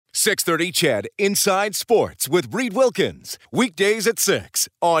630 CHED Inside Sports with Reed Wilkins. Weekdays at 6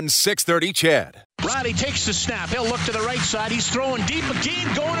 on 630 CHED. Riley takes the snap. He'll look to the right side. He's throwing deep.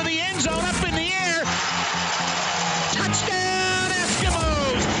 McKean going to the end zone, up in the air. Touchdown,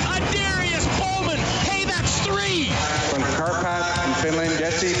 Eskimos! Adarius Bowman. Hey, that's 3. From Karpat in Finland,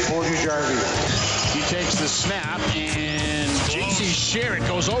 Jesse Porter-Jarvi. He takes the snap, and J.C. Sherritt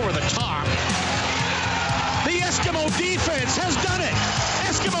goes over the top. The Eskimo defense has done it.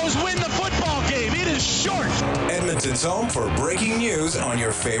 Eskimos win the football game. It is short. Edmonton's home for breaking news on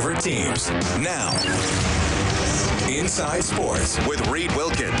your favorite teams. Now, Inside Sports with Reed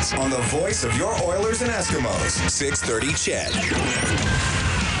Wilkins on the voice of your Oilers and Eskimos, 630 CHED.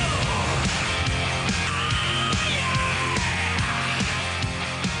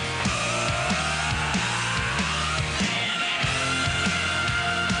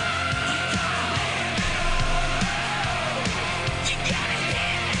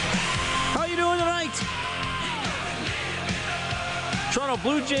 Toronto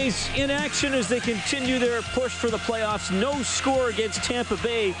Blue Jays in action as they continue their push for the playoffs. No score against Tampa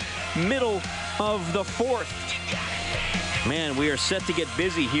Bay, middle of the 4th. Man, we are set to get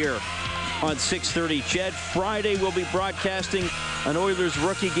busy here on 630 CHED. Friday, we'll be broadcasting an Oilers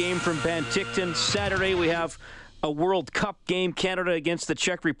rookie game from Penticton. Saturday, we have a World Cup game, Canada against the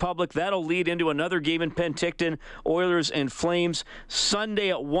Czech Republic. That'll lead into another game in Penticton, Oilers and Flames. Sunday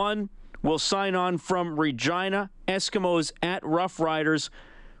at 1. We'll sign on from Regina, Eskimos at Rough Riders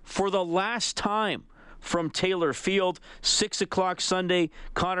for the last time from Taylor Field. 6 o'clock Sunday,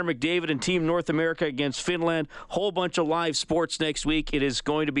 Connor McDavid and Team North America against Finland. Whole bunch of live sports next week. It is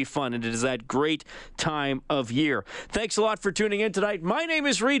going to be fun, and it is that great time of year. Thanks a lot for tuning in tonight. My name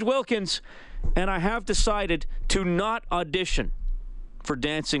is Reed Wilkins, and I have decided to not audition for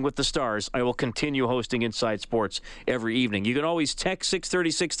Dancing with the Stars. I will continue hosting Inside Sports every evening. You can always text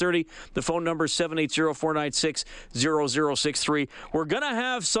 630-630. The phone number is 780-496-0063. We're going to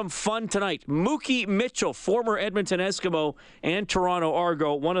have some fun tonight. Mookie Mitchell, former Edmonton Eskimo and Toronto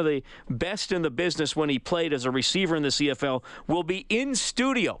Argo, one of the best in the business when he played as a receiver in the CFL, will be in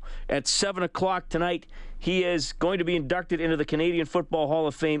studio at 7 o'clock tonight. He is going to be inducted into the Canadian Football Hall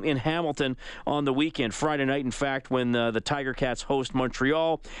of Fame in Hamilton on the weekend, Friday night, in fact, when the Tiger Cats host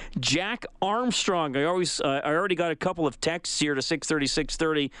Montreal. Jack Armstrong, I already got a couple of texts here to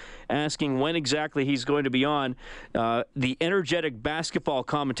 630 asking when exactly he's going to be on. The energetic basketball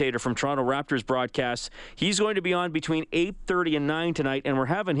commentator from Toronto Raptors broadcast, he's going to be on between 8:30 and 9 tonight, and we're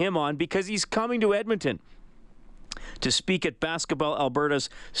having him on because he's coming to Edmonton to speak at Basketball Alberta's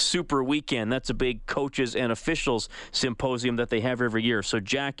Super Weekend. That's a big coaches and officials symposium that they have every year. So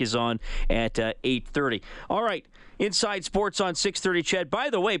Jack is on at 8:30. All right, Inside Sports on 630 CHED. By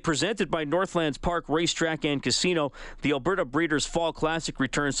the way, presented by Northlands Park Racetrack and Casino, the Alberta Breeders' Fall Classic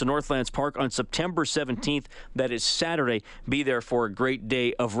returns to Northlands Park on September 17th. That is Saturday. Be there for a great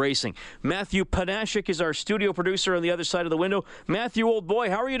day of racing. Matthew Panashik is our studio producer on the other side of the window. Matthew, old boy,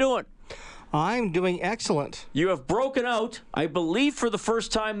 how are you doing? I'm doing excellent. You have broken out, I believe for the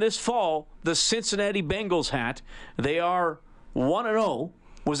first time this fall, the Cincinnati Bengals hat. They are 1-0.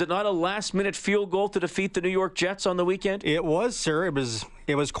 Was it not a last-minute field goal to defeat the New York Jets on the weekend? It was, sir.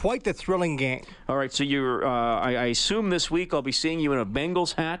 It was quite the thrilling game. All right, so you're. I assume this week I'll be seeing you in a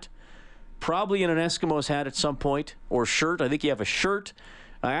Bengals hat, probably in an Eskimos hat at some point, or shirt. I think you have a shirt.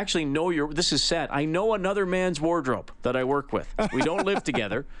 I actually know this is sad. I know another man's wardrobe that I work with. We don't live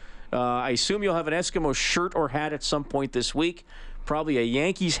together. I assume you'll have an Eskimo shirt or hat at some point this week, probably a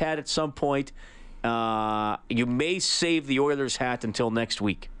Yankees hat at some point. You may save the Oilers hat until next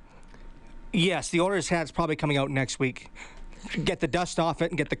week. Yes, the Oilers hat's probably coming out next week. Get the dust off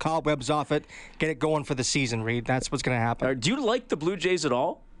it and get the cobwebs off it. Get it going for the season, Reed. That's what's going to happen. Do you like the Blue Jays at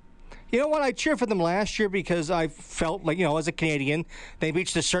all? You know what? I cheered for them last year because I felt like, as a Canadian, they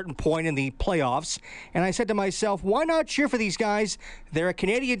reached a certain point in the playoffs. And I said to myself, why not cheer for these guys? They're a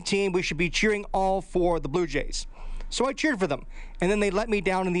Canadian team. We should be cheering all for the Blue Jays. So I cheered for them. And then they let me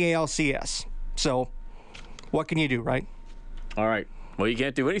down in the ALCS. So what can you do, right? All right. Well, you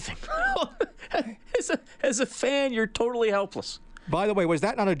can't do anything. As a fan, you're totally helpless. By the way, was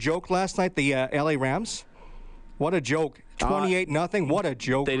that not a joke last night, the LA Rams? What a joke. 28-0. What a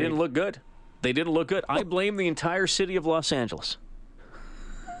joke. They didn't look good. I blame the entire city of Los Angeles.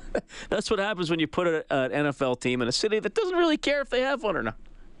 That's what happens when you put an NFL team in a city that doesn't really care if they have one or not.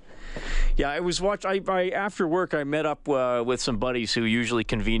 Yeah, I was after work, I met up with some buddies who usually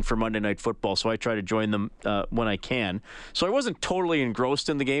convene for Monday Night Football, so I try to join them when I can. So I wasn't totally engrossed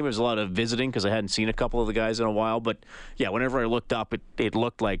in the game. There was a lot of visiting because I hadn't seen a couple of the guys in a while. But, yeah, whenever I looked up, it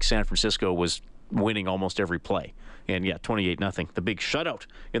looked like San Francisco was winning almost every play. And 28-0, the big shutout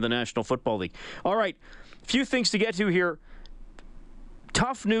in the National Football League. All right, a few things to get to here.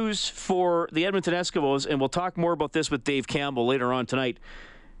 Tough news for the Edmonton Eskimos, and we'll talk more about this with Dave Campbell later on tonight.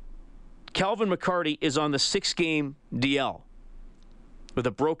 Calvin McCarty is on the 6-game DL with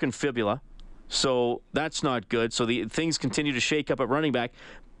a broken fibula, so that's not good. So things continue to shake up at running back.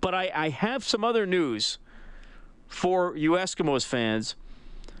 But I have some other news for you Eskimos fans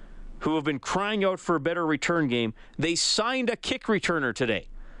who have been crying out for a better return game. They signed a kick returner today.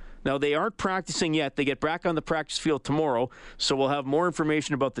 Now, they aren't practicing yet. They get back on the practice field tomorrow, so we'll have more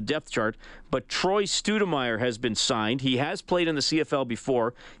information about the depth chart. But Troy Studemeyer has been signed. He has played in the CFL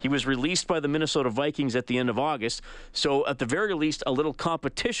before. He was released by the Minnesota Vikings at the end of August. So, at the very least, a little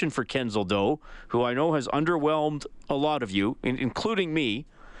competition for Kenzel Doe, who I know has underwhelmed a lot of you, including me.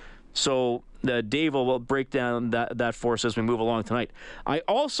 So, Dave will break down that for us as we move along tonight. I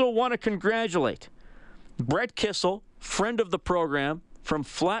also want to congratulate Brett Kissel, friend of the program, from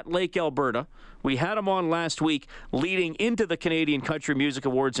Flat Lake, Alberta. We had him on last week leading into the Canadian Country Music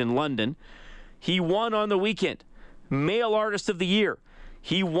Awards in London. He won on the weekend, Male Artist of the Year.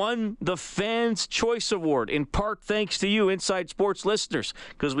 He won the Fans' Choice Award, in part thanks to you, Inside Sports listeners,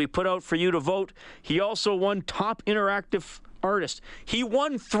 because we put out for you to vote. He also won Top Interactive Artist. He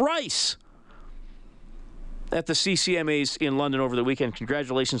won thrice at the CCMAs in London over the weekend.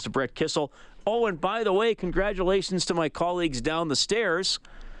 Congratulations to Brett Kissel. Oh, and by the way, congratulations to my colleagues down the stairs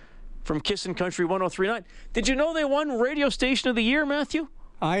from Kissin' Country 103.9. Did you know they won Radio Station of the Year, Matthew?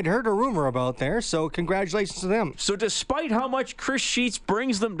 I'd heard a rumor about there, so congratulations to them. So despite how much Chris Sheets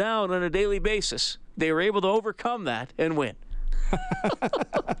brings them down on a daily basis, they were able to overcome that and win.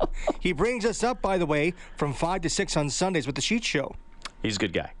 He brings us up, by the way, from 5 to 6 on Sundays with the Sheets Show. He's a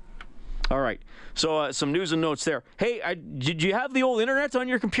good guy. All right. So some news and notes there. Hey, did you have the old internet on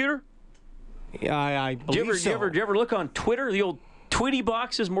your computer? Yeah, I believe so. Did you ever look on Twitter? The old Tweety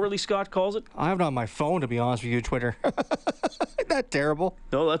box, as Morley Scott calls it? I have it on my phone, to be honest with you, Twitter. Isn't that terrible?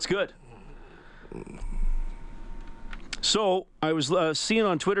 No, that's good. So I was seeing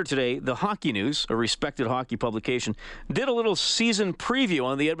on Twitter today, the Hockey News, a respected hockey publication, did a little season preview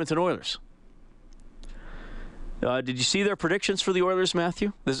on the Edmonton Oilers. Did you see their predictions for the Oilers,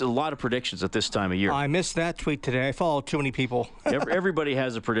 Matthew? There's a lot of predictions at this time of year. I missed that tweet today. I follow too many people. Everybody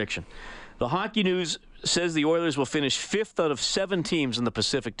has a prediction. The Hockey News says the Oilers will finish 5th out of 7 teams in the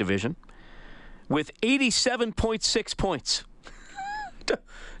Pacific Division with 87.6 points.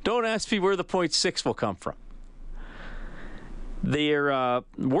 Don't ask me where the 0.6 will come from. Their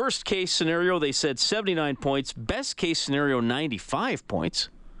worst case scenario, they said 79 points. Best case scenario, 95 points.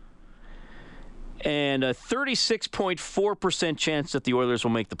 And a 36.4% chance that the Oilers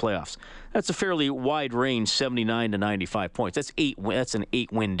will make the playoffs. That's a fairly wide range, 79 to 95 points. That's an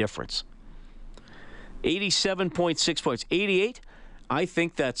 8-win difference. 87.6 points. 88, I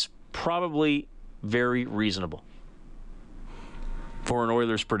think that's probably very reasonable for an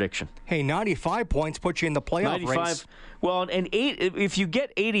Oilers prediction. Hey, 95 points puts you in the playoff race. Well, and if you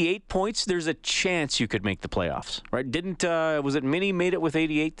get 88 points, there's a chance you could make the playoffs, right? Was it Minnie made it with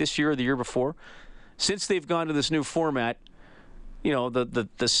 88 this year or the year before? Since they've gone to this new format, you know,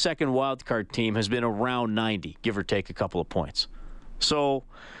 the second wildcard team has been around 90, give or take a couple of points. So,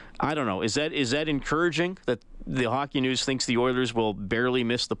 I don't know. Is that encouraging that the Hockey News thinks the Oilers will barely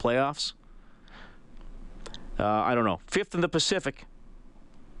miss the playoffs? I don't know. 5th in the Pacific.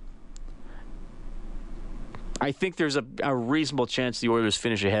 I think there's a reasonable chance the Oilers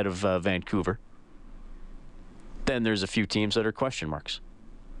finish ahead of Vancouver. Then there's a few teams that are question marks.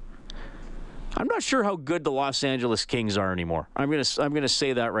 I'm not sure how good the Los Angeles Kings are anymore. I'm gonna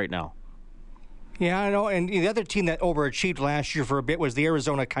say that right now. Yeah, I know. And the other team that overachieved last year for a bit was the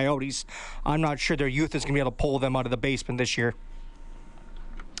Arizona Coyotes. I'm not sure their youth is going to be able to pull them out of the basement this year.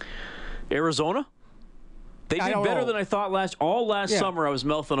 Arizona? They did better than I thought last summer. I was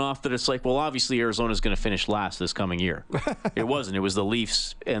mouthing off that it's like, well, obviously Arizona's going to finish last this coming year. It wasn't. It was the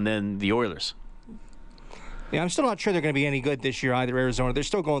Leafs and then the Oilers. Yeah, I'm still not sure they're going to be any good this year either, Arizona. They're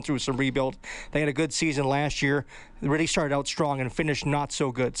still going through some rebuild. They had a good season last year. They really started out strong and finished not so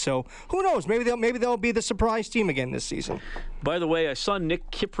good. So who knows? Maybe they'll be the surprise team again this season. By the way, I saw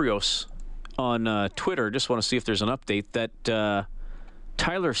Nick Kyprios on Twitter. Just want to see if there's an update that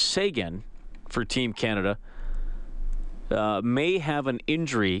Tyler Seguin for Team Canada may have an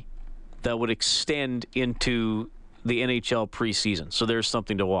injury that would extend into the NHL preseason. So there's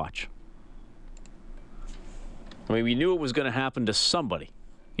something to watch. I mean, we knew it was going to happen to somebody.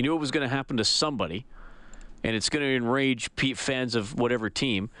 You knew it was going to happen to somebody, and it's going to enrage fans of whatever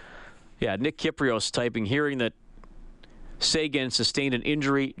team. Yeah, Nick Kyprios typing, hearing that Seguin sustained an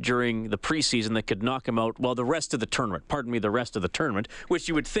injury during the preseason that could knock him out, the rest of the tournament. The rest of the tournament, which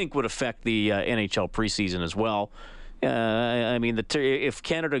you would think would affect the NHL preseason as well. If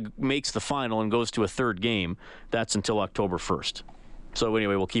Canada makes the final and goes to a third game, that's until October 1st. So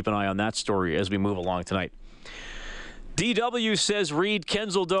anyway, we'll keep an eye on that story as we move along tonight. DW says, Reed,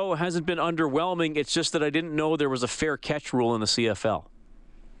 Kenzel Doe hasn't been underwhelming. It's just that I didn't know there was a fair catch rule in the CFL.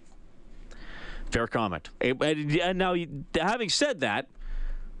 Fair comment. And now, having said that,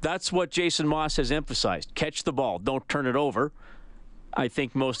 that's what Jason Moss has emphasized. Catch the ball. Don't turn it over. I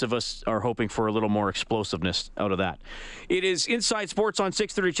think most of us are hoping for a little more explosiveness out of that. It is Inside Sports on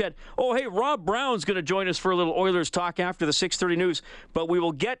 6:30 CHED. Oh, hey, Rob Brown's going to join us for a little Oilers talk after the 6:30 news. But we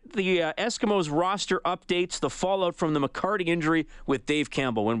will get the Eskimos roster updates, the fallout from the McCarty injury with Dave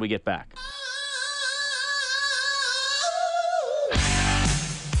Campbell when we get back.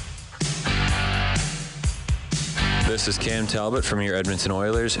 This is Cam Talbot from your Edmonton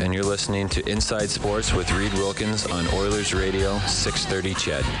Oilers, and you're listening to Inside Sports with Reed Wilkins on Oilers Radio, 630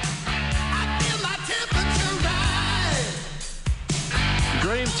 CHED.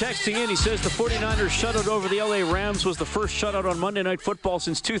 Graham texting in, he says the 49ers shutout over the LA Rams was the first shutout on Monday Night Football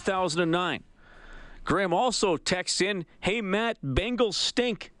since 2009. Graham also texts in, hey Matt, Bengals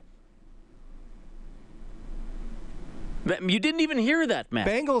stink. You didn't even hear that, Matt.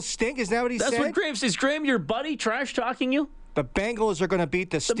 Bengals stink? Is that what he said? That's what Graham says. Is Graham your buddy trash-talking you? The Bengals are going to beat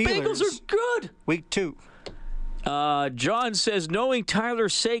the Steelers. The Bengals are good. Week 2. John says, knowing Tyler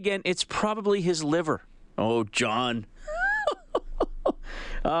Seguin, it's probably his liver. Oh, John.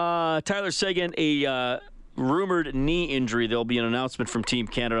 Tyler Seguin, a rumored knee injury. There'll be an announcement from Team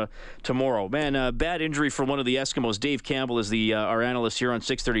Canada tomorrow. Man, bad injury for one of the Eskimos. Dave Campbell is our analyst here on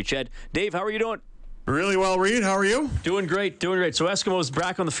 630 CHED. Dave, how are you doing? Really well, Reed. How are you? Doing great. So Eskimos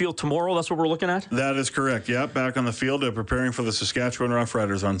back on the field tomorrow. That's what we're looking at? That is correct. Yeah, back on the field preparing for the Saskatchewan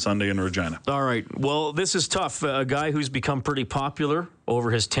Roughriders on Sunday in Regina. All right. Well, this is tough. A guy who's become pretty popular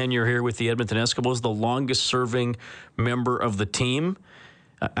over his tenure here with the Edmonton Eskimos, the longest-serving member of the team.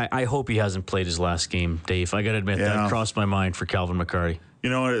 I hope he hasn't played his last game, Dave. I got to admit, that crossed my mind for Calvin McCarty. You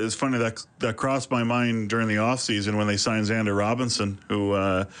know, it's funny that crossed my mind during the offseason when they signed Xander Robinson, who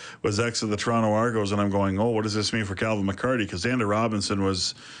was ex of the Toronto Argos, and I'm going, what does this mean for Calvin McCarty? Because Xander Robinson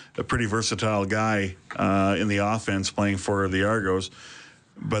was a pretty versatile guy in the offense playing for the Argos.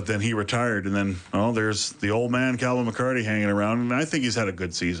 But then he retired, and then, there's the old man, Calvin McCarty, hanging around, and I think he's had a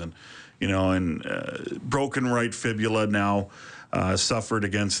good season. You know, and broken right fibula now. Suffered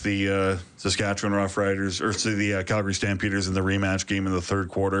against the Saskatchewan Roughriders, or the Calgary Stampeders in the rematch game in the third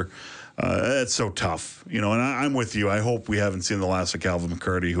quarter. It's so tough, and I'm with you. I hope we haven't seen the last of Calvin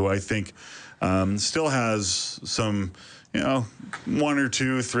McCarty, who I think still has some, 1 or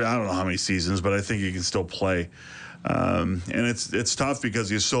 2, 3, I don't know how many seasons, but I think he can still play. And it's tough because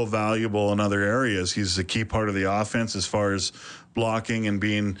he's so valuable in other areas. He's a key part of the offense as far as blocking and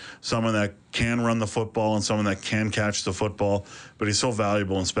being someone that can run the football and someone that can catch the football, but he's so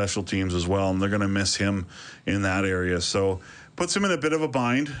valuable in special teams as well, and they're going to miss him in that area. So puts him in a bit of a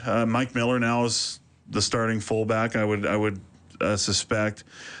bind. Mike Miller now is the starting fullback. I would suspect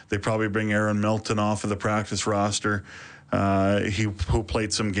they probably bring Aaron Milton off of the practice roster. Who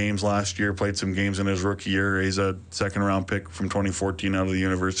played some games last year, played some games in his rookie year. He's a second-round pick from 2014 out of the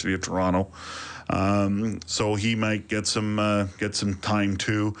University of Toronto. So he might get some time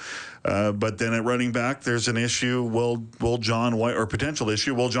too. But then at running back, there's an issue. Will John White, or potential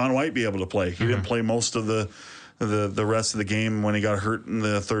issue, will John White be able to play? He didn't play most of the rest of the game when he got hurt in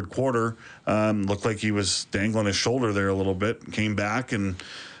the third quarter. Looked like he was dangling his shoulder there a little bit. Came back and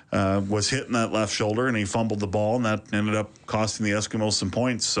was hitting that left shoulder, and he fumbled the ball, and that ended up costing the Eskimos some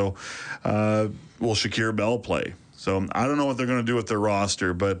points. So will Shakir Bell play? So I don't know what they're going to do with their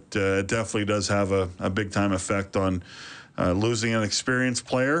roster, but it definitely does have a big-time effect on losing an experienced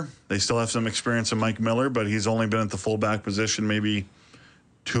player. They still have some experience in Mike Miller, but he's only been at the fullback position maybe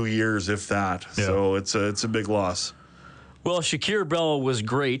 2 years, if that. Yeah. So it's a big loss. Well, Shakir Bell was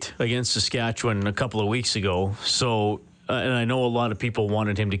great against Saskatchewan a couple of weeks ago. So, and I know a lot of people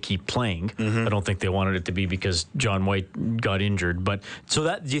wanted him to keep playing. Mm-hmm. I don't think they wanted it to be because John White got injured. But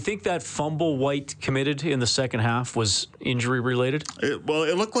do you think that fumble White committed in the second half was injury related? It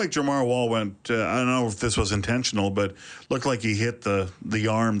looked like Jamar Wall went. I don't know if this was intentional, but looked like he hit the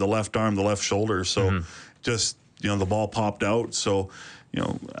left arm, the left shoulder. So just the ball popped out. So.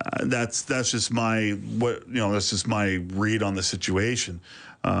 That's just my read on the situation.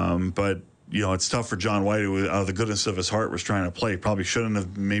 But it's tough for John White, who out of the goodness of his heart was trying to play. Probably shouldn't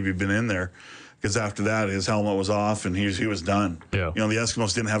have maybe been in there because after that his helmet was off and he was done. Yeah. You know, the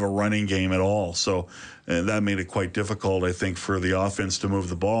Eskimos didn't have a running game at all, so that made it quite difficult, I think, for the offense to move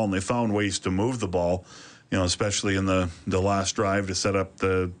the ball, and they found ways to move the ball. You know, especially in the last drive to set up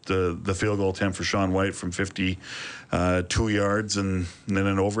the field goal attempt for Sean White from 52 yards and then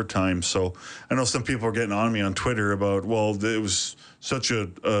in overtime. So I know some people are getting on me on Twitter about, well, it was such a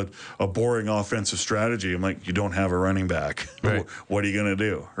boring offensive strategy. I'm like, you don't have a running back. Right. What are you going to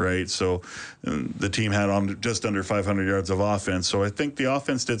do, right? So the team had on just under 500 yards of offense. So I think the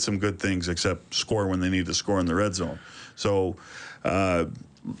offense did some good things, except score when they need to score in the red zone. So,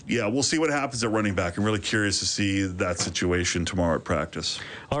 yeah, we'll see what happens at running back. I'm really curious to see that situation tomorrow at practice.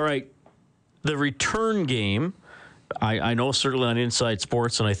 All right. The return game, I know certainly on Inside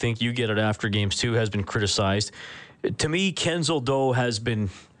Sports, and I think you get it after games too, has been criticized. To me, Kenzel Doe has been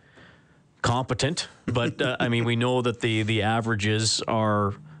competent, but I mean, we know that the averages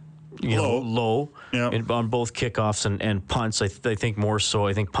are low on both kickoffs and punts. I think more so.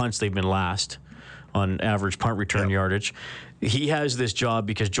 I think punts, they've been last on average punt return yardage. He has this job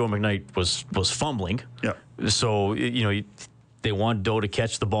because Joe McKnight was fumbling. Yeah. So, they want Doe to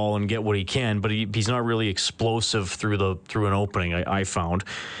catch the ball and get what he can, but he's not really explosive through an opening, I found.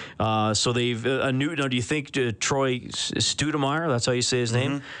 So they've now, do you think Troy Studemeyer, that's how you say his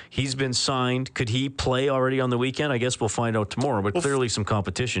name, he's been signed. Could he play already on the weekend? I guess we'll find out tomorrow, but clearly some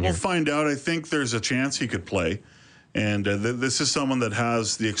competition here. We'll find out. I think there's a chance he could play. And this is someone that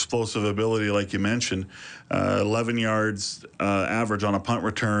has the explosive ability, like you mentioned, 11 yards average on a punt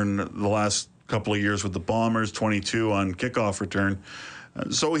return the last couple of years with the Bombers, 22 on kickoff return.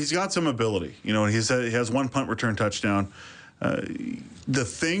 So he's got some ability. He has one punt return touchdown. The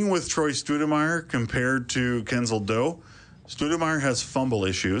thing with Troy Studemeyer compared to Kenzel Doe, Studemeyer has fumble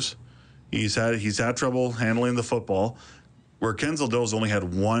issues. He's had trouble handling the football, where Kenzel Doe's only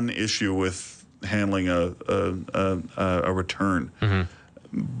had one issue with handling a return.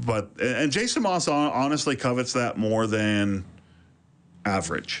 And Jason Moss honestly covets that more than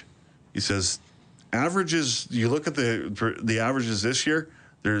average. He says averages, you look at the averages this year,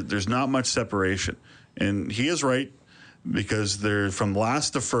 there's not much separation. And he is right, because they're from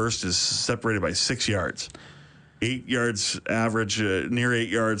last to first is separated by 6 yards. 8 yards average, near 8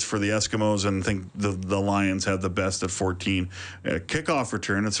 yards for the Eskimos, and I think the Lions had the best at 14. Kickoff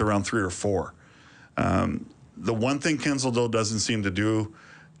return, it's around 3 or 4. The one thing Kenzel Doe doesn't seem to do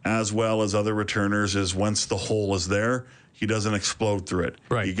as well as other returners is once the hole is there, he doesn't explode through it.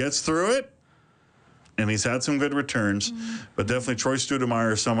 Right. He gets through it, and he's had some good returns, but definitely Troy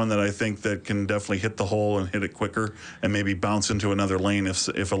Studemeyer is someone that I think that can definitely hit the hole and hit it quicker and maybe bounce into another lane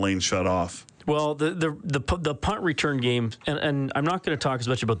if a lane's shut off. Well, the punt return game, and I'm not going to talk as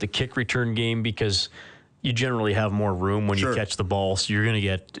much about the kick return game because you generally have more room when you catch the ball, so you're going to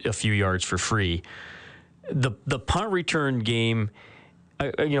get a few yards for free. The punt return game, I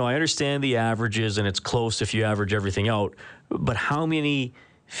understand the averages and it's close if you average everything out, but how many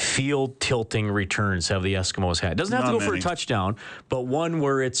field tilting returns have the Eskimos had? Doesn't have to go for a touchdown, but one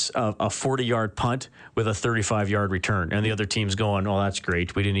where it's a 40-yard punt with a 35-yard return, and the other team's going, "Oh, that's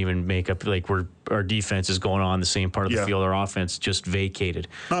great. We didn't even make up, our defense is going on the same part of the field. Our offense just vacated."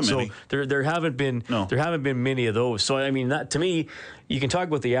 Not many. So there haven't been many of those. So I mean, that to me, you can talk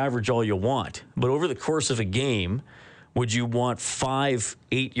about the average all you want, but over the course of a game, would you want 5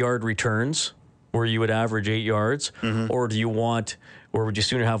 8-yard returns where you would average 8 yards, or would you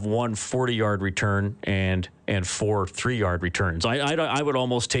sooner have one 40-yard return and 4 3-yard returns? I would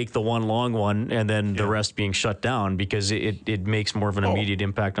almost take the one long one and then the rest being shut down, because it makes more of an immediate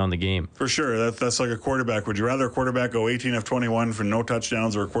impact on the game. For sure. That's like a quarterback. Would you rather a quarterback go 18 of 21 for no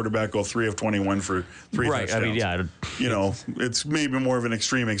touchdowns, or a quarterback go 3 of 21 for 3 touchdowns? I mean, it's maybe more of an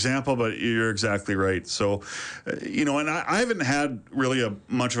extreme example, but you're exactly right. So, and I haven't had really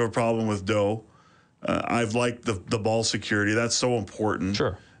much of a problem with Doe. I've liked the ball security. That's so important.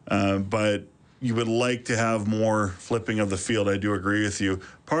 Sure. But you would like to have more flipping of the field. I do agree with you.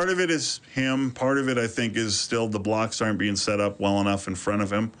 Part of it is him. Part of it, I think, is still the blocks aren't being set up well enough in front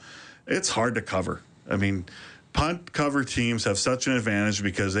of him. It's hard to cover. I mean, punt cover teams have such an advantage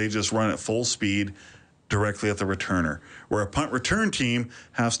because they just run at full speed directly at the returner, where a punt return team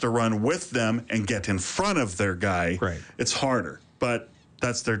has to run with them and get in front of their guy. Right. It's harder, but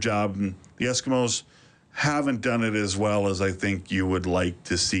that's their job. And the Eskimos haven't done it as well as I think you would like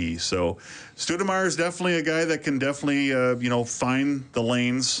to see. So Studemeyer is definitely a guy that can definitely, find the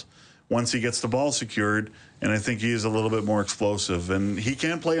lanes once he gets the ball secured. And I think he is a little bit more explosive, and he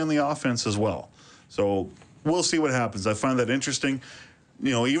can play on the offense as well. So we'll see what happens. I find that interesting.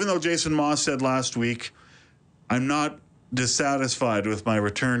 Even though Jason Moss said last week, I'm not dissatisfied with my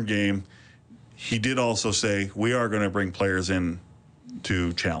return game, he did also say, we are going to bring players in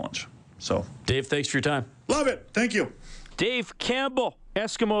to challenge. So, Dave, thanks for your time. Love it. Thank you. Dave Campbell,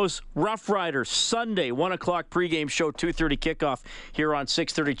 Eskimos Rough Riders, Sunday, 1 o'clock pregame show, 2:30 kickoff here on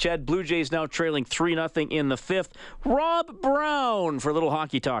 6:30 CHED. Blue Jays now trailing 3-0 in the fifth. Rob Brown for a little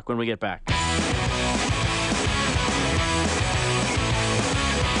hockey talk when we get back.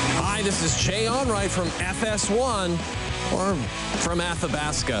 Hi, this is Jay Onright from FS1, or from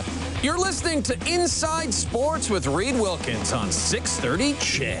Athabasca. You're listening to Inside Sports with Reed Wilkins on 6:30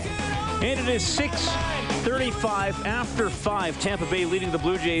 CHED. And it is 6:35 after 5. Tampa Bay leading the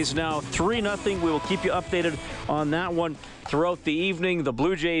Blue Jays now 3-0. We will keep you updated on that one throughout the evening. The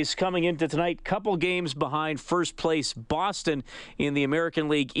Blue Jays coming into tonight, couple games behind first place Boston in the American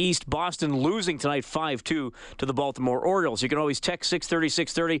League East. Boston losing tonight 5-2 to the Baltimore Orioles. You can always text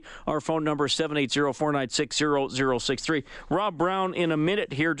 630-630. Our phone number is 780-496-0063. Rob Brown in a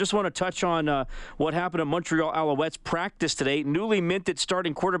minute here. Just want to touch on what happened at Montreal Alouettes practice today. Newly minted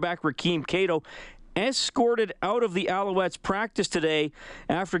starting quarterback Rakeem Cato escorted out of the Alouettes practice today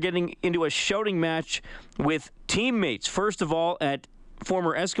after getting into a shouting match with teammates. First of all, at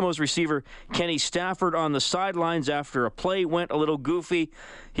former Eskimos receiver Kenny Stafford on the sidelines after a play went a little goofy.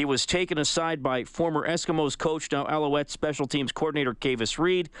 He was taken aside by former Eskimos coach, now Alouettes special teams coordinator Kavis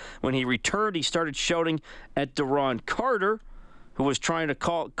Reed. When he returned, he started shouting at Deron Carter, who was trying to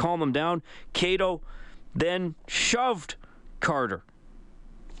calm him down. Cato then shoved Carter.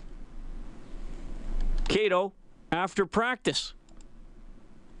 Cato after practice.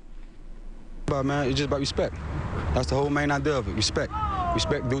 But man, it's just about respect. That's the whole main idea of it. Respect.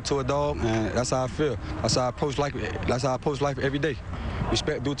 Respect due to a dog, and that's how I feel. That's how I approach life. That's how I approach life every day.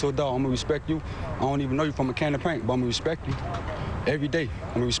 Respect due to a dog. I'm gonna respect you. I don't even know you from a can of paint, but I'm gonna respect you every day.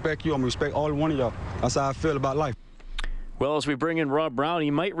 I'm gonna respect you. I'm gonna respect all one of y'all. That's how I feel about life. Well, as we bring in Rob Brown,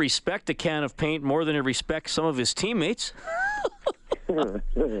 he might respect a can of paint more than he respects some of his teammates.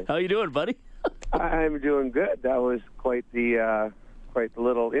 How you doing, buddy? I'm doing good. That was quite the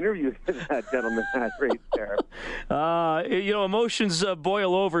little interview that gentleman had right there. Emotions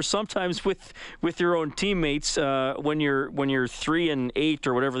boil over sometimes with your own teammates. When you're 3-8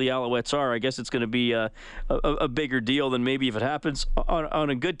 or whatever the Alouettes are, I guess it's going to be a bigger deal than maybe if it happens on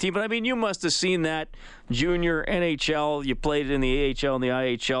a good team. But I mean, you must have seen that junior NHL. You played in the AHL and the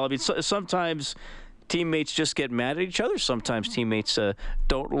IHL. I mean, sometimes teammates just get mad at each other. Sometimes teammates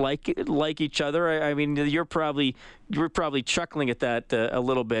don't like each other. I mean, you're probably chuckling at that a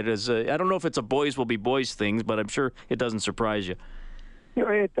little bit. As I don't know if it's a boys will be boys thing, but I'm sure it doesn't surprise you. You know,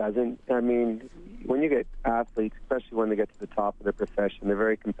 it doesn't. I mean, when you get athletes, especially when they get to the top of their profession, they're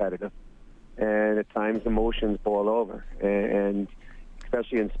very competitive, and at times emotions boil over. And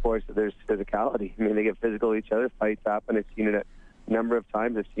especially in sports, there's physicality. I mean, they get physical with each other. Fights happen. I've seen it at number of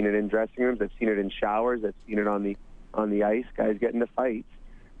times. I've seen it in dressing rooms. I've seen it in showers. I've seen it on the ice. Guys get into fights.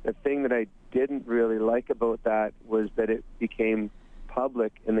 The thing that I didn't really like about that was that it became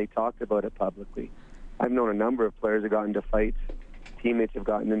public and they talked about it publicly. I've known a number of players that got into fights. Teammates have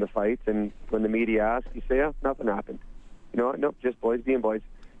gotten into fights, and when the media asks, you say, "Oh, nothing happened." You know what? Nope, just boys being boys,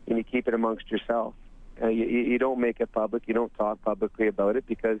 and you keep it amongst yourself. You don't make it public. You don't talk publicly about it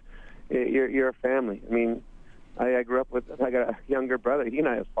because you're a family. I mean, I grew up I got a younger brother. He and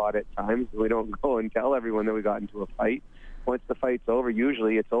I have fought at times. We don't go and tell everyone that we got into a fight. Once the fight's over,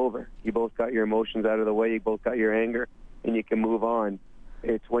 usually it's over. You both got your emotions out of the way. You both got your anger, and you can move on.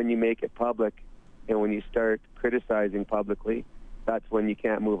 It's when you make it public and when you start criticizing publicly, that's when you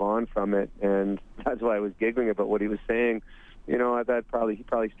can't move on from it. And that's why I was giggling about what he was saying. You know, he probably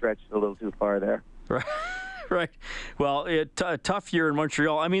stretched it a little too far there. Right. Right. Well, a tough year in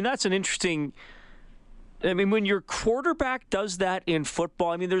Montreal. I mean, that's an interesting... I mean, when your quarterback does that in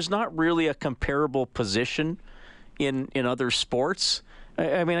football, I mean, there's not really a comparable position in other sports.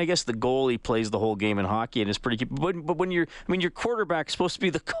 I mean, I guess the goalie plays the whole game in hockey and is pretty. But when your quarterback's supposed to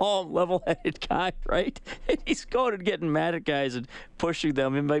be the calm, level-headed guy, right? And he's going and getting mad at guys and pushing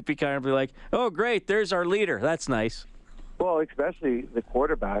them. It might be kind of like, oh, great, there's our leader. That's nice. Well, especially the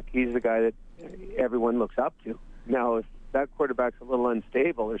quarterback. He's the guy that everyone looks up to. Now, if that quarterback's a little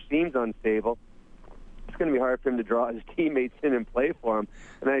unstable or seems unstable, it's going to be hard for him to draw his teammates in and play for him.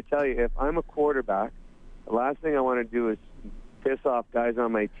 And I tell you, if I'm a quarterback, the last thing I want to do is piss off guys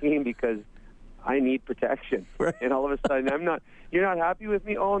on my team because I need protection. Right. And all of a sudden, you're not happy with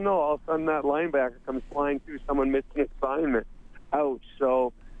me? Oh, no, all of a sudden that linebacker comes flying through, someone missing an assignment. Ouch.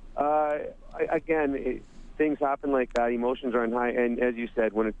 So, things happen like that. Emotions are on high. And as you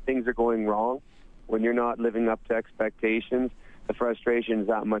said, when things are going wrong, when you're not living up to expectations, the frustration is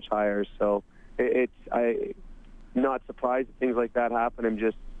that much higher. So I'm not surprised that things like that happen. I'm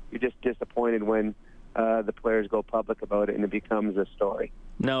just you're just disappointed when the players go public about it and it becomes a story.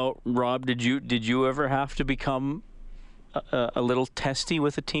 Now, Rob, did you ever have to become a little testy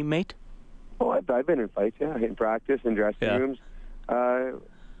with a teammate? Oh, I've been in fights, in practice, in dressing rooms.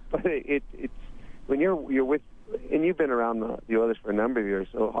 But it's when you're with, and you've been around the Oilers for a number of years,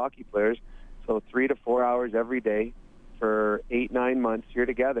 so hockey players, so 3 to 4 hours every day for 8-9 months, you're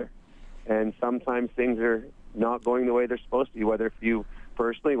together. And sometimes things are not going the way they're supposed to be, whether for you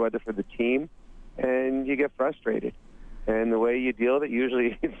personally, whether for the team, and you get frustrated. And the way you deal with it,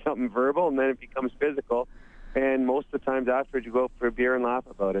 usually it's something verbal, and then it becomes physical. And most of the times afterwards, you go out for a beer and laugh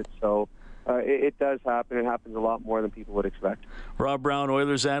about it. So it does happen. It happens a lot more than people would expect. Rob Brown,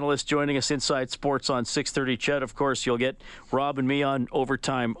 Oilers analyst, joining us Inside Sports on 630 CHED. Of course, you'll get Rob and me on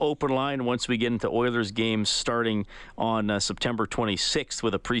Overtime Open Line once we get into Oilers games starting on September 26th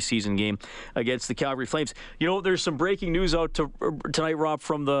with a preseason game against the Calgary Flames. You know, there's some breaking news out tonight, Rob,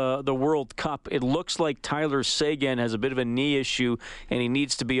 from the World Cup. It looks like Tyler Seguin has a bit of a knee issue, and he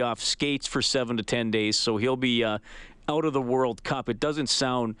needs to be off skates for 7 to 10 days, so he'll be out of the World Cup. It doesn't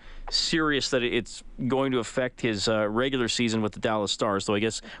sound serious that it's going to affect his regular season with the Dallas Stars, though I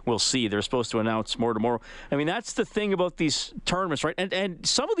guess we'll see. They're supposed to announce more tomorrow. I mean, that's the thing about these tournaments, right? And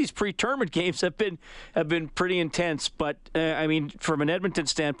some of these pre-tournament games have been pretty intense, but I mean, from an Edmonton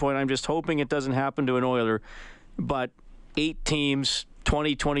standpoint, I'm just hoping it doesn't happen to an Oiler. But 8 teams,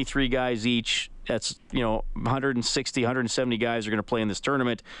 20, 23 guys each. That's, 160, 170 guys are going to play in this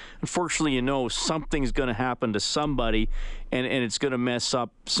tournament. Unfortunately, something's going to happen to somebody, and it's going to mess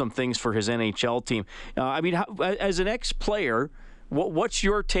up some things for his NHL team. I mean, as an ex-player, what's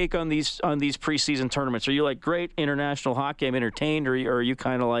your take on these preseason tournaments? Are you like, great international hockey, I'm entertained, or are you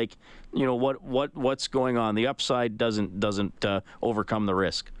kind of like, what's going on? The upside doesn't overcome the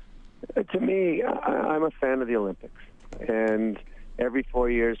risk. To me, I'm a fan of the Olympics, and every 4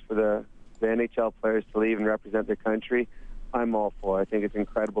 years for the NHL players to leave and represent their country, I'm all for it. I think it's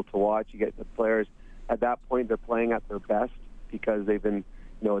incredible to watch. You get the players at that point, they're playing at their best because they've been,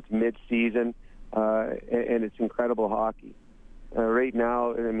 it's mid-season, and it's incredible hockey. Right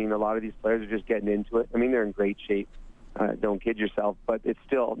now, I mean, a lot of these players are just getting into it. I mean, they're in great shape. Don't kid yourself, but it's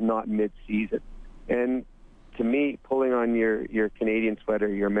still not mid-season. And to me, pulling on your Canadian sweater,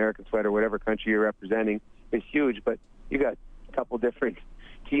 your American sweater, whatever country you're representing, is huge. But you got a couple different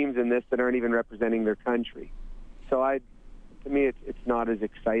teams in this that aren't even representing their country. So to me, it's not as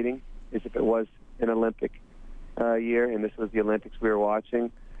exciting as if it was an Olympic year, and this was the Olympics we were watching.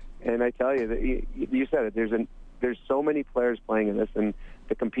 And I tell you, that you said it, there's so many players playing in this, and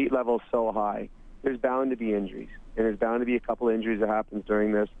the compete level is so high. There's bound to be injuries, and there's bound to be a couple of injuries that happens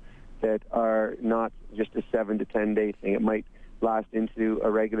during this that are not just a 7 to 10 day thing. It might last into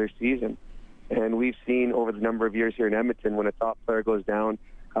a regular season. And we've seen over the number of years here in Edmonton, when a top player goes down,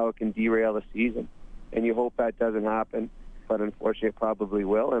 how it can derail a season. And you hope that doesn't happen, but unfortunately it probably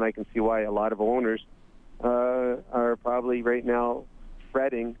will. And I can see why a lot of owners are probably right now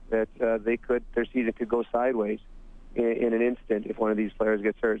fretting that their season could go sideways in an instant if one of these players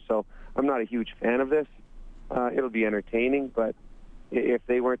gets hurt. So I'm not a huge fan of this. It'll be entertaining, but if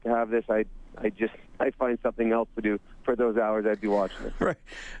they weren't to have this, I find something else to do for those hours. I'd be watching it. Right.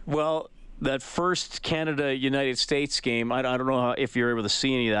 Well, that first Canada-United States game, I don't know if you're able to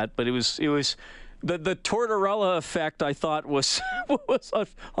see any of that, but it was the Tortorella effect, I thought, was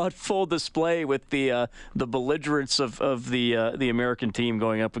on full display with the belligerence of the American team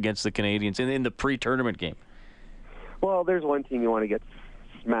going up against the Canadians in the pre-tournament game. Well, there's one team you want to get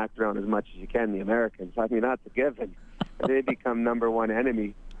smacked around as much as you can, the Americans. I mean, that's a given. They become number one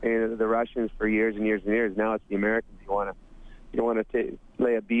enemy. And the Russians for years and years and years. Now it's the Americans you want to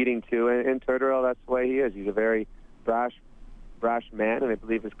lay a beating to. And Tortorella, that's the way he is. He's a very brash man, and I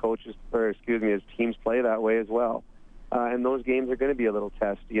believe his his teams play that way as well. And those games are going to be a little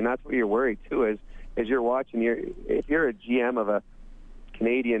testy, and that's what you're worried too. As you're watching, if you're a GM of a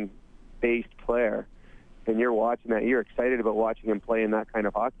Canadian-based player, and you're watching that, you're excited about watching him play in that kind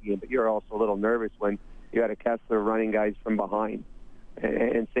of hockey game, but you're also a little nervous when you got a Kessler running guys from behind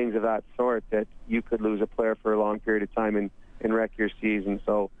and things of that sort, that you could lose a player for a long period of time and wreck your season.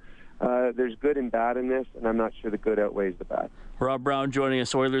 So there's good and bad in this, and I'm not sure the good outweighs the bad. Rob Brown joining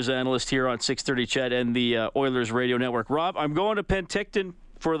us, Oilers analyst here on 630 CHED and the Oilers Radio Network. Rob, I'm going to Penticton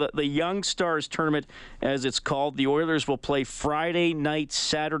for the Young Stars tournament, as it's called. The Oilers will play Friday night,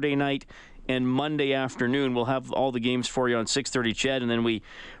 Saturday night, and Monday afternoon. We'll have all the games for you on 630 CHED, and then we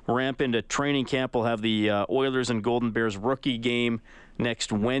ramp into training camp. We'll have the Oilers and Golden Bears rookie game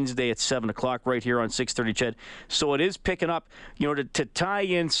next Wednesday at 7 o'clock right here on 630 CHED. So it is picking up, to tie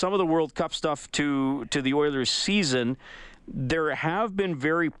in some of the World Cup stuff to the Oilers season. there have been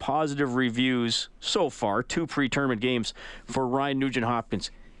very positive reviews so far, 2 pre-tournament games for Ryan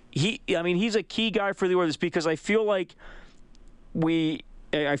Nugent-Hopkins. He's a key guy for the Oilers because I feel like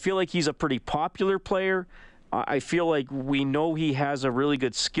he's a pretty popular player. I feel like we know he has a really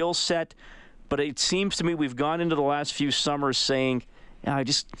good skill set, but it seems to me we've gone into the last few summers saying, I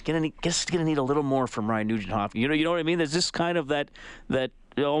just gonna need a little more from Ryan Nugent-Hopkins. You know what I mean? There's just kind of that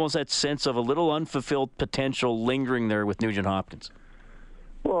almost that sense of a little unfulfilled potential lingering there with Nugent-Hopkins.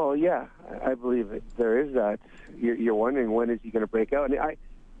 Well, yeah, I believe there is that. You're wondering when is he going to break out, and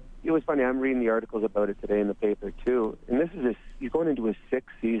it was funny. I'm reading the articles about it today in the paper too, and this is he's going into his 6th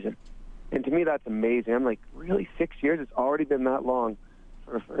season, and to me that's amazing. I'm like, really, 6 years? It's already been that long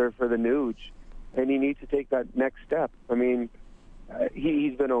for the Nuge, and he needs to take that next step. I mean,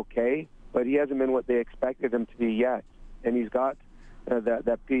 he's been okay, but he hasn't been what they expected him to be yet, and he's got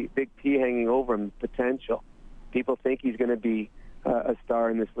that big P hanging over him, potential. People think he's going to be a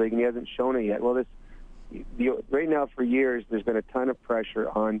star in this league, and he hasn't shown it yet. Well, right now for years, there's been a ton of pressure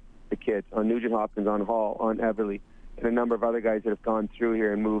on the kids, on Nugent-Hopkins, on Hall, on Everly, and a number of other guys that have gone through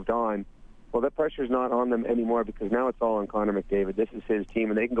here and moved on. Well, that pressure's not on them anymore because now it's all on Connor McDavid. This is his team,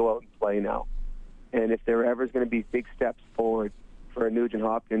 and they can go out and play now. And if there ever is going to be big steps forward for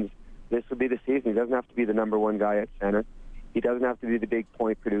Nugent-Hopkins, this would be the season. He doesn't have to be the number 1 guy at center. He doesn't have to be the big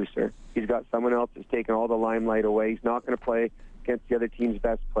point producer. He's got someone else that's taken all the limelight away. He's not going to play against the other team's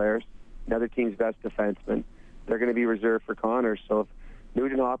best players, the other team's best defensemen. They're going to be reserved for Connor. So if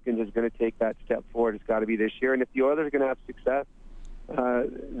Nugent-Hopkins is going to take that step forward, it's got to be this year. And if the Oilers are going to have success,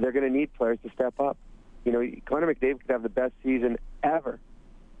 they're going to need players to step up. You know, Connor McDavid could have the best season ever,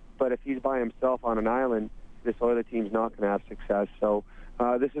 but if he's by himself on an island, this Oilers team's not going to have success. So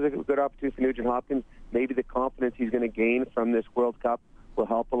this is a good opportunity for Nugent-Hopkins. Maybe the confidence he's going to gain from this World Cup will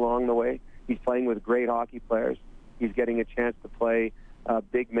help along the way. He's playing with great hockey players. He's getting a chance to play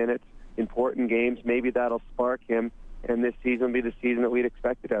big minutes, important games. Maybe that'll spark him, and this season will be the season that we'd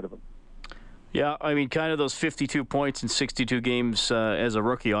expected out of him. Yeah, I mean, kind of those 52 points in 62 games as a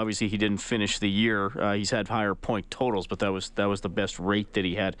rookie. Obviously, he didn't finish the year. He's had higher point totals, but that was the best rate that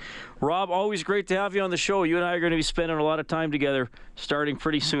he had. Rob, always great to have you on the show. You and I are going to be spending a lot of time together starting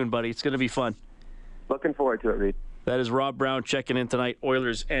pretty soon, buddy. It's going to be fun. Looking forward to it, Reed. That is Rob Brown checking in tonight,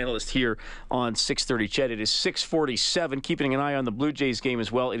 Oilers analyst here on 630 CHED. It is 6:47, keeping an eye on the Blue Jays game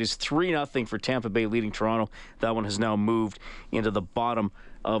as well. It is 3-0 for Tampa Bay leading Toronto. That one has now moved into the bottom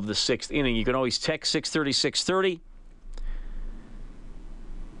of the 6th inning. You can always text 630-630.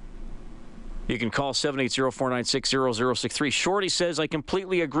 You can call 780-496-0063. Shorty says, I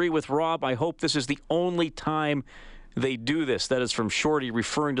completely agree with Rob. I hope this is the only time they do this. That is from Shorty,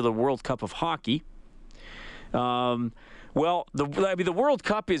 referring to the World Cup of Hockey. The World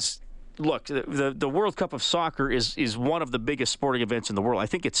Cup is, look, the World Cup of Soccer is one of the biggest sporting events in the world. I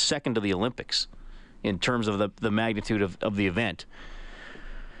think it's second to the Olympics in terms of the magnitude of the event.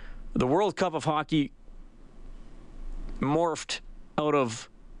 The World Cup of Hockey morphed out of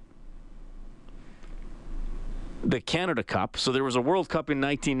the Canada Cup. So there was a World Cup in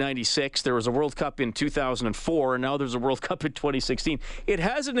 1996, there was a World Cup in 2004, and now there's a World Cup in 2016. It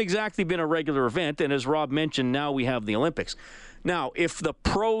hasn't exactly been a regular event, and as Rob mentioned, now we have the Olympics. Now, if the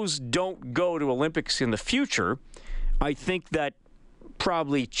pros don't go to Olympics in the future, I think that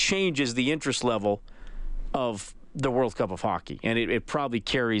probably changes the interest level of the World Cup of Hockey, and it probably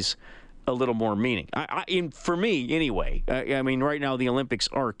carries a little more meaning. For me, anyway, I mean, right now the Olympics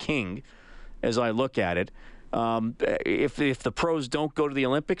are king as I look at it. If the pros don't go to the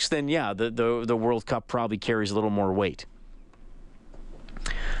Olympics, then yeah, the World Cup probably carries a little more weight.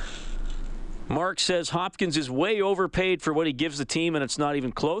 Mark says Hopkins is way overpaid for what he gives the team, and it's not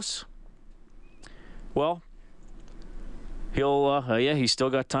even close. Well, he's still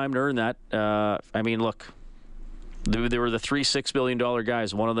got time to earn that. I mean, look, there were the three $6 billion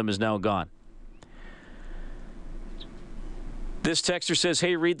guys. One of them is now gone. This texter says,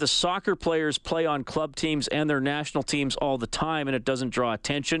 hey, Reed, the soccer players play on club teams and their national teams all the time, and it doesn't draw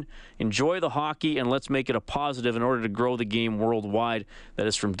attention. Enjoy the hockey, and let's make it a positive in order to grow the game worldwide. That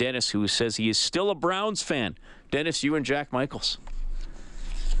is from Dennis, who says he is still a Browns fan. Dennis, you and Jack Michaels.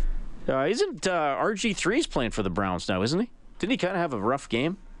 Isn't RG3's playing for the Browns now, isn't he? Didn't he kind of have a rough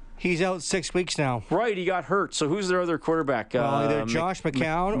game? He's out 6 weeks now. Right, he got hurt. So who's their other quarterback? Either Josh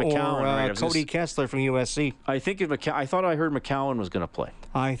McCown or right? Cody Kessler from USC. I think I thought I heard McCown was going to play.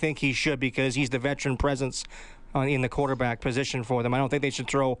 I think he should because he's the veteran presence in the quarterback position for them. I don't think they should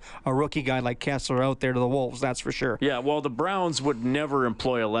throw a rookie guy like Kessler out there to the Wolves, that's for sure. Yeah, well, the Browns would never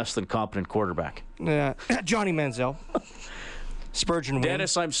employ a less than competent quarterback. Johnny Manziel. Spurgeon win.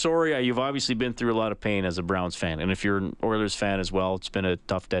 Dennis, I'm sorry. You've obviously been through a lot of pain as a Browns fan. And if you're an Oilers fan as well, it's been a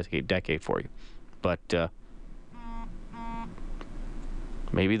tough decade for you. But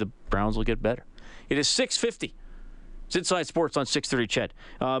maybe the Browns will get better. It is 6:50. It's Inside Sports on 630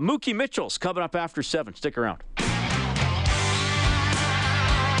 Ched. Mookie Mitchell's coming up after 7. Stick around.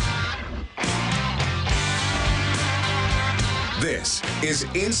 This is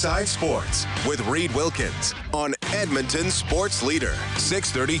Inside Sports with Reed Wilkins on Edmonton Sports Leader,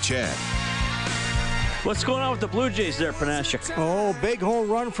 630 Ched. What's going on with the Blue Jays there, Panashik? Oh, big home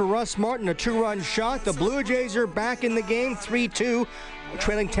run for Russ Martin, a 2-run shot. The Blue Jays are back in the game, 3-2.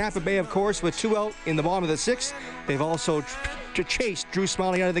 Trailing Tampa Bay, of course, with 2 out in the bottom of the 6th. They've also chased Drew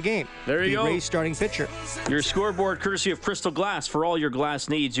Smyly out of the game. There you go. The Rays starting pitcher. Your scoreboard courtesy of Crystal Glass. For all your glass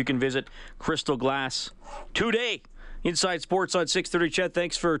needs, you can visit Crystal Glass today. Inside Sports on 630 Ched.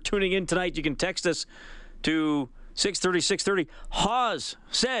 Thanks for tuning in tonight. You can text us to 630. Haas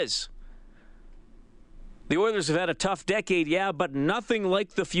says, the Oilers have had a tough decade, yeah, but nothing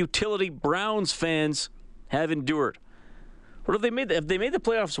like the futility Browns fans have endured. What have they made? Have they made the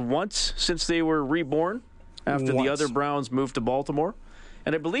playoffs once since they were reborn after the other Browns moved to Baltimore?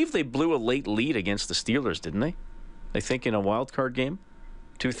 And I believe they blew a late lead against the Steelers, didn't they? I think in a wild card game,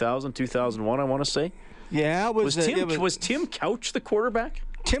 2000, 2001, I want to say. Yeah, was Tim Couch the quarterback?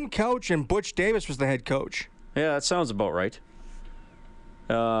 Tim Couch and Butch Davis was the head coach. Yeah, that sounds about right.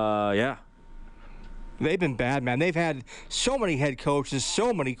 Yeah. They've been bad, man. They've had so many head coaches,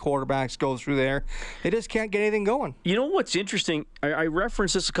 so many quarterbacks go through there. They just can't get anything going. You know what's interesting? I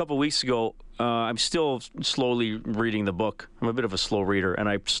referenced this a couple weeks ago. I'm still slowly reading the book. I'm a bit of a slow reader, and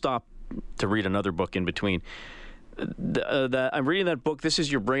I stopped to read another book in between. I'm reading that book, This Is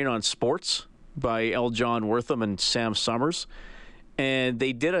Your Brain on Sports, by L. John Wortham and Sam Summers. And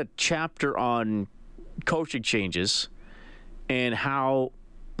they did a chapter on coaching changes and how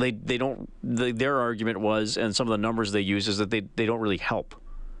their argument was, and some of the numbers they use, is that they don't really help,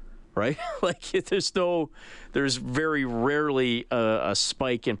 right? Like there's very rarely a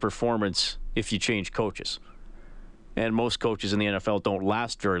spike in performance if you change coaches. And most coaches in the NFL don't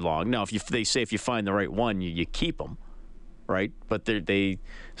last very long. Now, they say if you find the right one, you keep them, right? But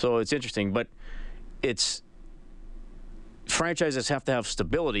so it's interesting. But franchises have to have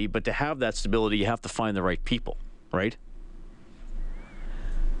stability, but to have that stability, you have to find the right people, right?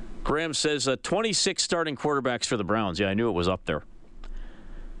 Graham says 26 starting quarterbacks for the Browns. Yeah, I knew it was up there.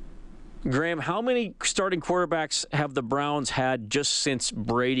 Graham, how many starting quarterbacks have the Browns had just since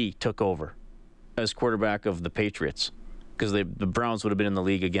Brady took over as quarterback of the Patriots? Because the Browns would have been in the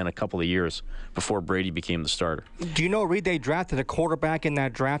league again a couple of years before Brady became the starter. Do you know, Reed, they drafted a quarterback in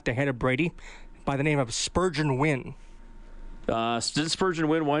that draft ahead of Brady by the name of Spurgeon Wynn. Did Spurgeon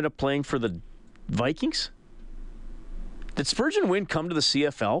Wynn wind up playing for the Vikings? Did Spurgeon Wynn come to the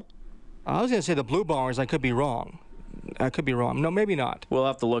CFL? I was going to say the Blue Bombers. I could be wrong. No, maybe not. We'll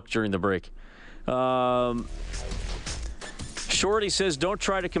have to look during the break. Shorty says, don't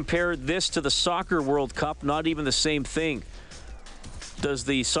try to compare this to the Soccer World Cup. Not even the same thing. Does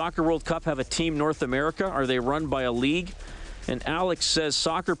the Soccer World Cup have a Team North America? Are they run by a league? And Alex says,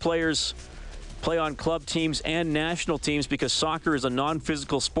 soccer players play on club teams and national teams because soccer is a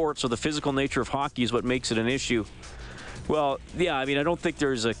non-physical sport, so the physical nature of hockey is what makes it an issue. Well, yeah, I mean, I don't think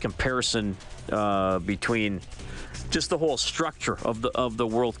there's a comparison between just the whole structure of the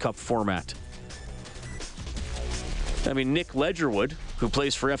World Cup format. I mean, Nick Ledgerwood, who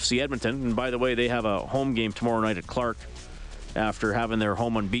plays for FC Edmonton, and by the way, they have a home game tomorrow night at Clark after having their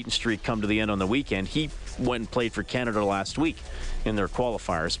home unbeaten streak come to the end on the weekend. He went and played for Canada last week in their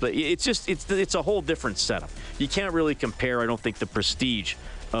qualifiers. But it's a whole different setup. You can't really compare, I don't think, the prestige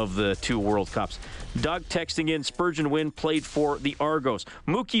of the two World Cups. Doug texting in, Spurgeon Wynn played for the Argos.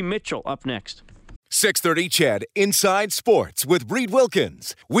 Mookie Mitchell up next. 630 Ched Inside Sports with Reed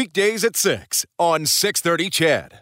Wilkins. Weekdays at 6 on 630 Ched.